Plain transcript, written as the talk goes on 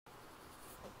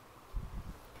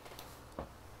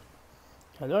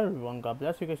Hello everyone, God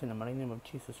bless you guys in the mighty name of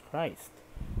Jesus Christ.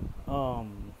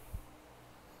 Um,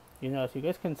 as you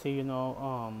guys can see,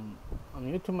 I'm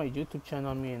new to my YouTube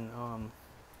channel.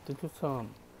 Due to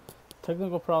some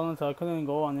technical problems, I couldn't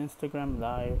go on Instagram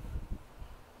live.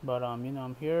 But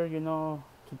I'm here, to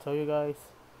tell you guys,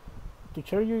 to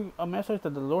share you a message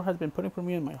that the Lord has been putting for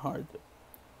me in my heart.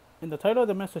 And the title of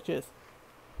the message is,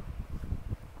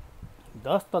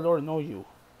 Does the Lord know you?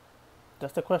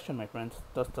 That's the question, my friends.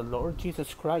 Does the Lord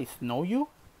Jesus Christ know you?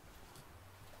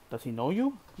 Does he know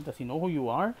you? Does he know who you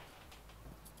are?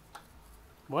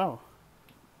 Well,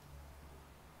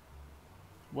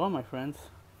 my friends,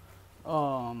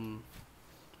 um,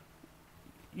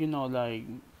 like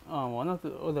one of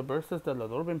the verses that the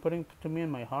Lord been putting to me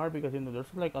in my heart, because there's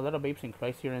like a lot of babes in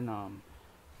Christ here in on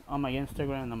my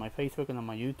Instagram and on my Facebook and on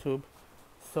my YouTube.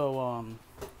 So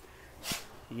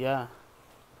yeah,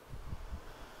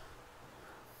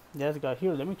 yes, God,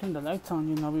 here. Let me turn the lights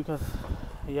on, because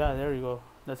yeah, there you go.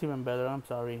 That's even better. I'm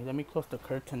sorry. Let me close the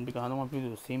curtain because I don't want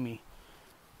people to see me.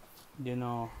 You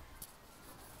know,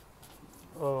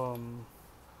 um,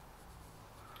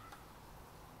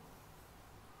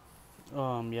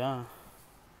 yeah.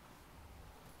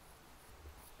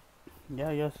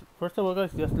 Yeah, yes. First of all,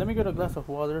 guys, yes, let me get a glass of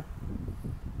water.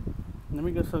 Let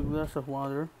me get a glass of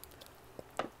water.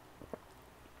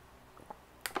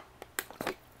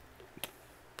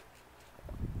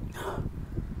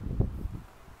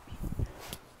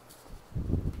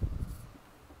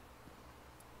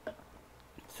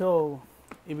 So,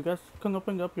 if you guys can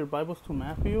open up your Bibles to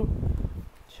Matthew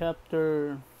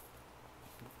chapter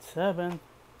 7,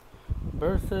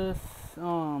 verses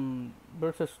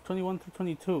verses 21 to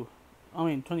 22.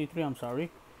 23, I'm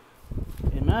sorry.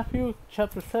 In Matthew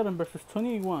chapter 7, verses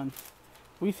 21,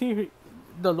 we see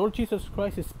the Lord Jesus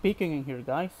Christ is speaking in here,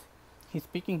 guys. He's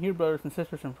speaking here, brothers and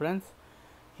sisters and friends.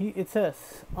 It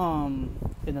says,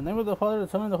 in the name of the Father, the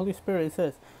Son, and the Holy Spirit, it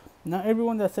says, Not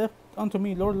everyone that saith unto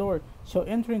me, Lord, Lord, shall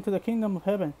enter into the kingdom of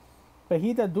heaven, but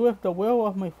he that doeth the will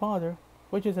of my Father,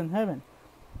 which is in heaven.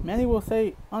 Many will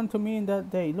say unto me in that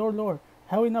day, Lord, Lord,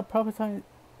 have we not prophesied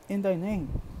in thy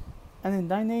name? And in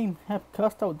thy name have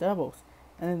cast out devils,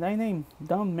 and in thy name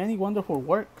done many wonderful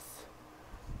works.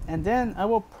 And then I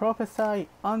will prophesy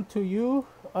unto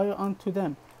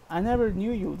them, I never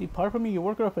knew you. Depart from me, you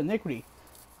worker of iniquity.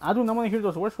 I do not want to hear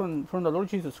those words from the Lord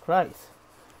Jesus Christ.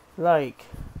 Like,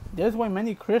 that's why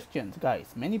many Christians,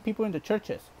 guys, many people in the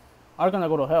churches are gonna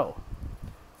go to hell.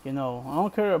 I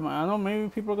don't care. I know maybe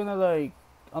people are gonna like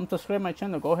unsubscribe my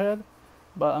channel. Go ahead,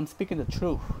 but I'm speaking the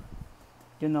truth.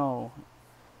 Do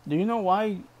you know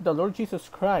why the Lord Jesus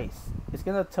Christ is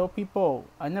gonna tell people,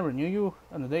 I never knew you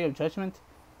on the day of judgment?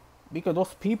 Because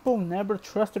those people never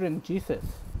trusted in Jesus.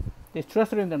 They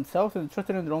trusted in themselves and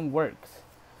trusted in their own works.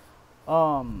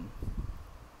 Among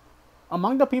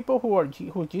the people who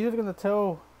Jesus is gonna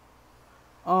tell,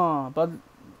 but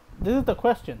this is the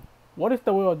question: what is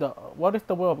the will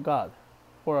of God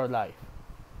for our life?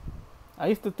 I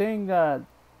used to think that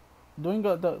doing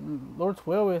the Lord's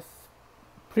will is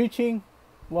preaching.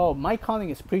 Well, my calling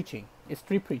is preaching. It's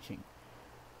street preaching,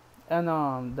 and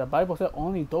the Bible said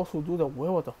only those who do the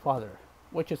will of the Father,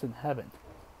 which is in heaven.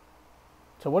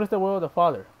 So, what is the will of the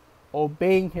Father?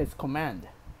 Obeying His command.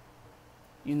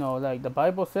 Like the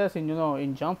Bible says in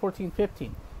John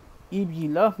 14:15, if ye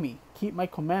love me, keep my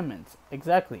commandments.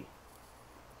 Exactly.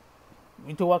 We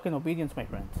need to walk in obedience, my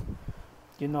friends.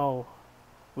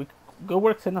 Good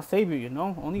works cannot save you,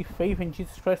 Only faith in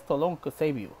Jesus Christ alone could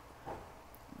save you.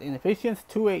 In Ephesians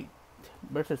 2:8,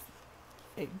 verses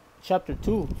 8, chapter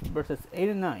 2, verses 8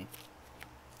 and 9,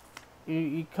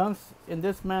 it comes in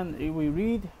this man, we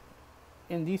read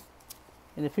in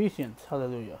Ephesians,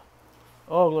 hallelujah.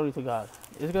 Oh, glory to God.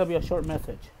 It's going to be a short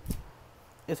message.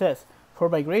 It says, For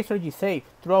by grace are ye saved,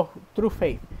 through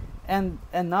faith, and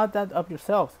not that of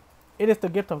yourselves. It is the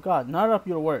gift of God, not of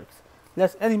your works,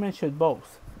 lest any man should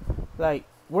boast. Like,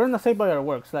 we're not saved by our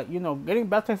works. Like, getting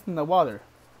baptized in the water.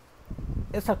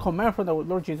 It's a command from the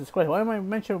Lord Jesus Christ. Why am I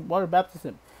mentioning water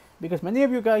baptism? Because many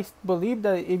of you guys believe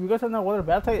that if you guys are not water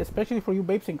baptized, especially for you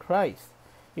babes in Christ,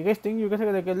 you guys think you guys are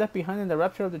going to get left behind in the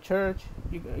rapture of the church?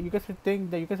 You guys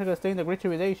think that you guys are going to stay in the Great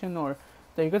Tribulation, or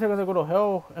that you guys are going to go to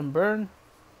hell and burn?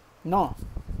 No.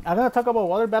 I'm going to talk about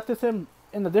water baptism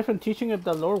in a different teaching if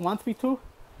the Lord wants me to.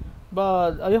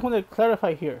 But I just want to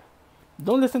clarify here.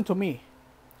 Don't listen to me.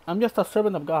 I'm just a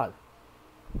servant of God.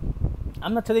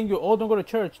 I'm not telling you, oh, don't go to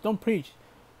church, don't preach.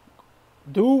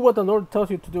 Do what the Lord tells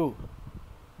you to do.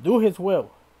 Do His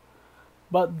will.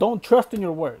 But don't trust in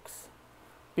your works.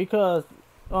 Because,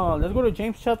 let's go to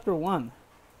James chapter 1.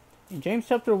 In James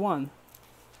chapter 1,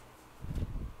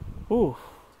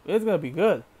 It's gonna be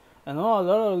good. And a lot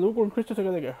of lukewarm Christians are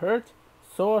gonna get hurt.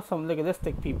 So are some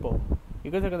legalistic people.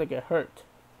 You guys are gonna get hurt.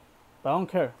 But I don't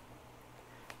care.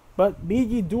 But be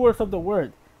ye doers of the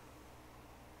word,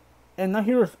 and not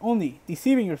hearers only,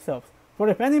 deceiving yourselves. For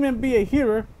if any man be a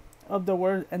hearer of the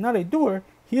word and not a doer,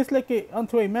 he is like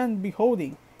unto a man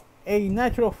beholding a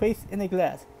natural face in a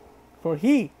glass. For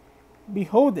he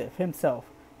beholdeth himself,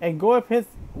 and goeth his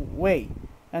way,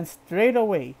 and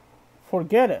straightway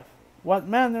forgetteth what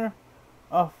manner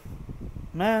of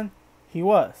man he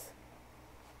was.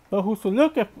 But whoso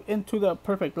looketh into the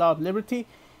perfect law of liberty,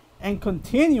 and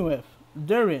continueth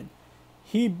therein,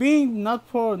 he being not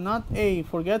a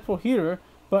forgetful hearer,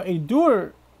 but a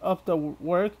doer of the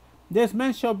work, this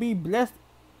man shall be blessed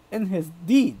in his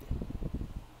deed.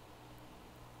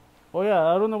 Oh yeah,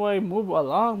 I don't know why I move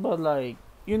along, but like,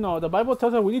 the Bible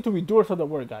tells us we need to be doers of the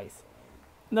word, guys.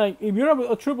 Like, if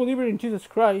you're a true believer in Jesus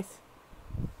Christ,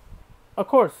 of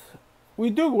course, we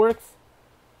do works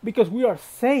because we are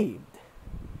saved.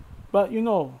 But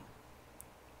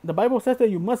the Bible says that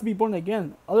you must be born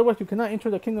again. Otherwise, you cannot enter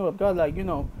the kingdom of God.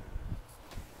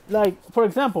 Like, for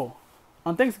example,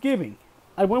 on Thanksgiving,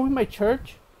 I went with my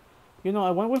church. I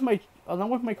went along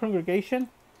with my congregation,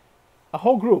 a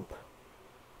whole group.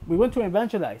 We went to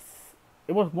evangelize.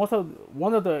 It was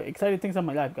one of the exciting things of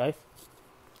my life, guys.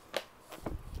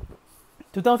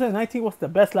 2019 was the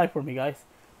best life for me, guys.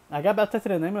 I got baptized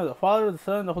in the name of the Father, the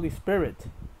Son, and the Holy Spirit.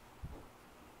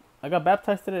 I got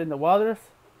baptized in the waters.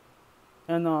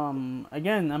 And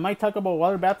again, I might talk about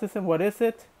water baptism. What is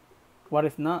it? What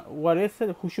is not? What is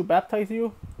it? Who should baptize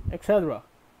you? Etc.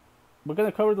 We're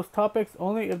gonna cover those topics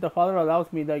only if the Father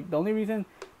allows me. Like, the only reason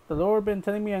the Lord been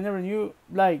telling me I never knew,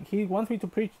 like, He wants me to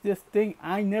preach this thing.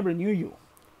 I never knew you.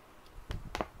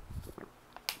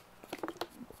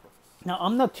 Now,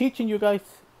 I'm not teaching you guys.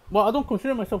 Well, I don't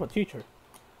consider myself a teacher.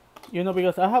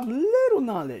 Because I have little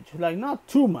knowledge, like not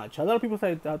too much. A lot of people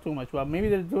say not too much, but maybe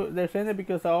they're saying it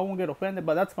because I won't get offended.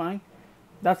 But that's fine.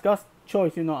 That's God's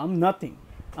choice. I'm nothing.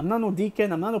 I'm not no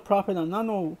deacon. I'm not no prophet. I'm not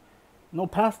no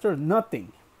pastor.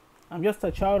 Nothing. I'm just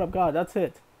a child of God. That's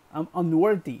it. I'm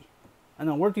unworthy, an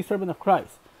unworthy servant of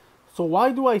Christ. So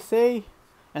why do I say?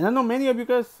 And I know many of you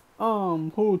guys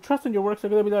who trust in your works are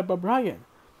gonna be like, but Brian,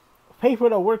 faith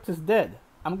without works is dead.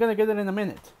 I'm gonna get it in a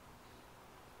minute.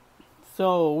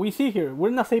 So we see here, we're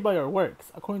not saved by our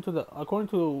works. According to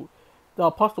the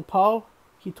Apostle Paul,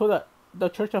 he told the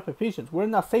church of Ephesians, we're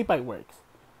not saved by works.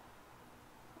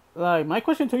 Like, my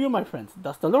question to you, my friends,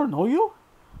 does the Lord know you?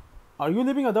 Are you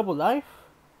living a double life?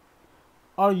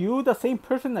 Are you the same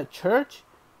person at church,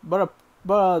 but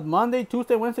Monday,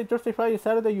 Tuesday, Wednesday, Thursday, Friday,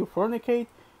 Saturday, you fornicate,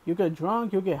 you get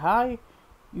drunk, you get high,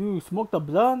 you smoke the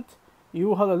blunt, you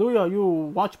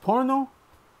watch porno?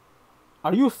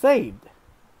 Are you saved?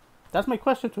 That's my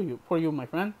question for you, my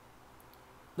friend.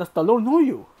 Does the Lord know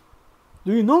you?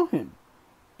 Do you know Him?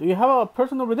 Do you have a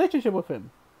personal relationship with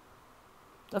Him?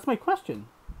 That's my question.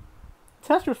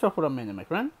 Test yourself for a minute, my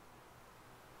friend.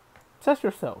 Test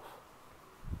yourself.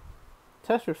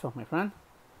 Test yourself, my friend.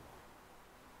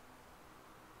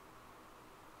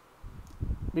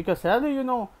 Because sadly,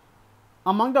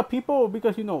 among the people,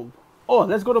 because oh,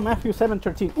 let's go to Matthew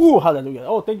 7:13. Ooh, hallelujah.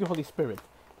 Oh, thank you, Holy Spirit.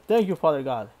 Thank you, Father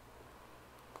God.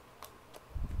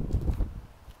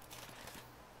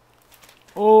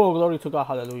 Oh, glory to God,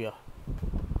 hallelujah.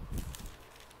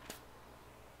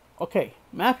 Okay,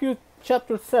 Matthew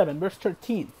chapter 7, verse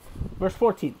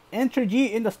 14. Enter ye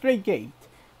in the straight gate,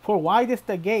 for wide is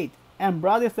the gate, and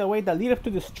broad is the way that leadeth to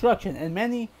destruction, and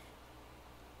many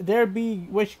there be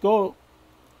which go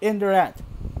in thereat.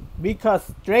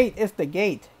 Because straight is the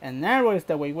gate, and narrow is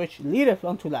the way which leadeth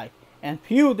unto life, and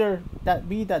few there that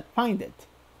be that find it.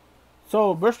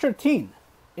 So, verse 13,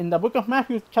 in the book of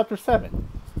Matthew chapter 7.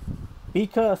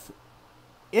 Because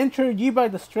enter ye by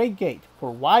the straight gate,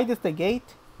 for wide is the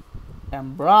gate,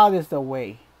 and broad is the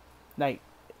way. Like,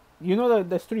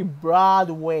 the street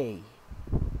Broadway.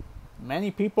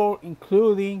 Many people,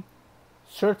 including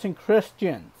certain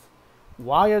Christians.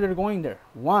 Why are they going there?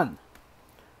 One,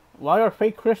 why are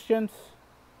fake Christians,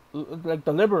 like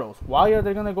the liberals, why are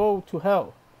they gonna go to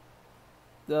hell?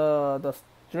 The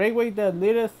straight way that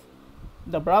leads,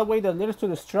 the broad way that leads to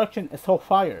destruction is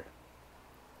hellfire.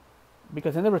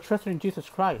 Because they never trusted in Jesus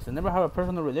Christ. They never have a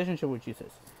personal relationship with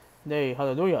Jesus. They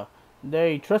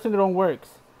trust in their own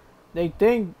works. They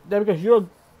think that because you're a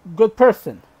good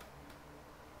person.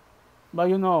 But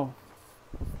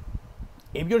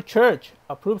if your church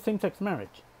approves same-sex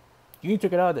marriage, you need to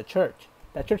get out of the church.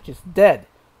 That church is dead.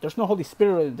 There's no Holy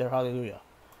Spirit in there, hallelujah.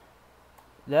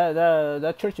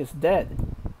 That church is dead.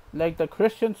 Like the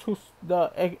Christians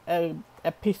the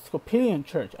Episcopalian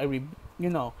church, you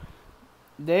know,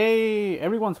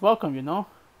 everyone's welcome, you know.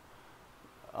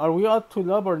 Are we ought to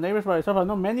love our neighbors by ourselves? I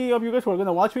know many of you guys who are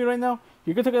gonna watch me right now,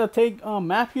 you guys are gonna take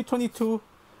Matthew 22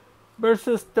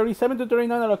 verses 37 to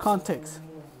 39 out of context.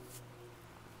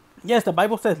 Yes, the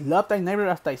Bible says love thy neighbor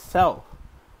as thyself,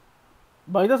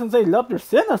 but it doesn't say love your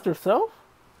sin as yourself.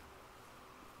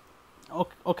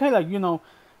 Okay, like, you know,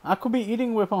 I could be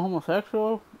eating with a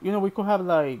homosexual. You know, we could have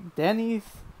like Denny's,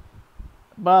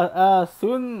 but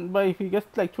but if he gets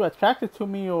like too attracted to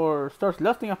me or starts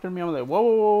lusting after me, I'm like, whoa,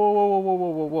 whoa, whoa, whoa, whoa, whoa, whoa,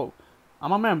 whoa, whoa.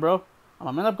 I'm a man, bro. I'm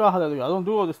a man of God, hallelujah. I don't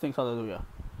do all these things, hallelujah.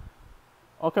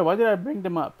 Okay, why did I bring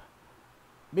them up?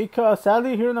 Because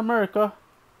sadly, here in America,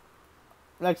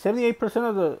 like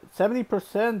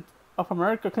 70% of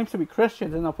America claims to be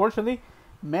Christians, and unfortunately,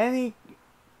 many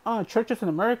churches in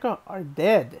America are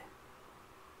dead.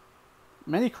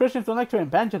 Many Christians don't like to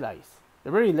evangelize.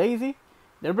 They're very lazy.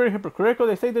 They're very hypocritical.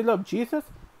 They say they love Jesus.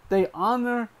 They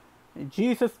honor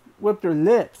Jesus with their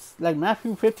lips, like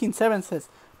Matthew 15:7 says,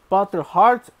 but their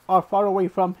hearts are far away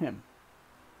from Him.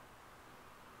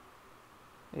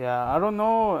 Yeah, I don't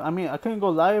know. I mean, I couldn't go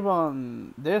live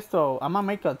on this, so I'm gonna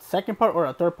make a second part or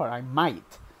a third part. I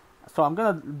might. So I'm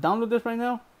gonna download this right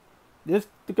now. This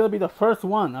is gonna be the first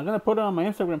one. I'm gonna put it on my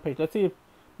Instagram page. Let's see if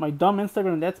my dumb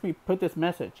Instagram lets me put this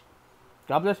message.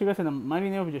 God bless you guys in the mighty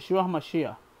name of Yeshua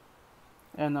HaMashiach.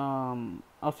 And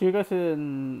I'll see you guys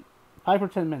in 5 or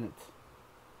 10 minutes.